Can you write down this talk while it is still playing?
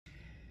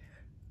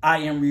I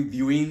am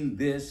reviewing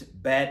this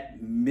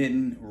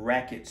badminton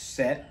racket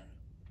set.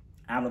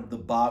 Out of the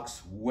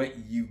box, what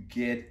you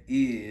get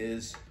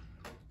is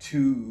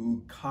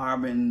 2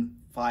 carbon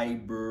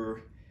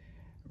fiber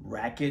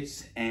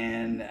rackets,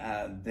 and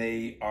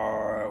they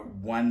are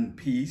one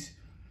piece.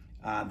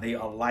 They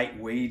are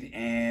lightweight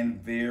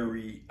and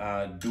very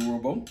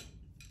durable.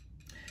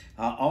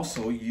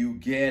 Also, you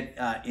get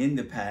in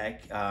the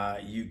pack,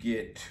 you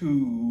get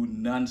 2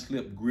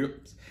 non-slip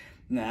grips.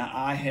 Now,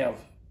 I have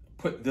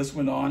put this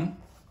one on.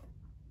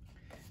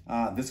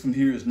 This one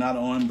here is not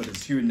on, but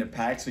it's here in the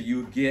pack. So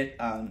you'll get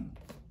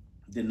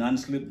the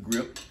non-slip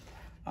grip.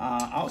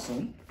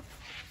 Also,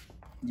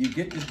 you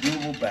get this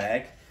durable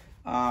bag,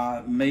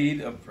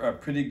 made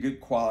of pretty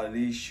good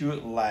quality,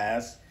 should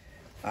last.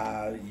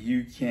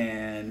 You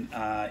can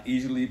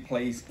easily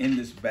place in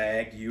this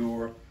bag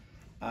your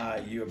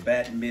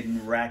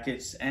badminton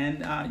rackets,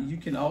 and you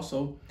can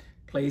also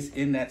place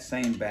in that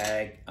same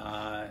bag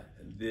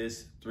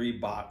this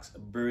 3-box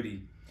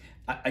Birdie.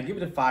 I give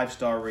it a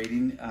 5-star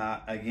rating.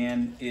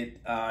 Again, it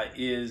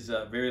is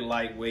very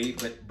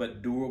lightweight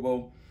but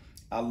durable.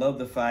 I love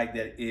the fact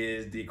that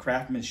the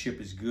craftsmanship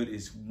is good.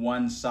 It's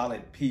one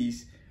solid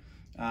piece,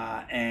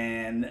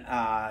 and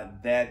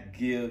that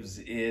gives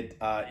it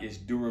its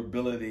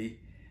durability.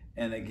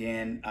 And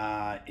again,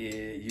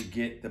 you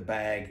get the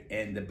bag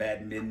and the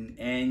badminton,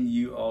 and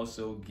you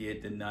also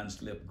get the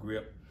non-slip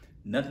grip.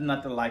 Nothing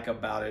not to like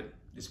about it.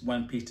 This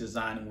one-piece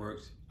design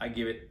works. I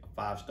give it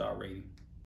a 5-star rating.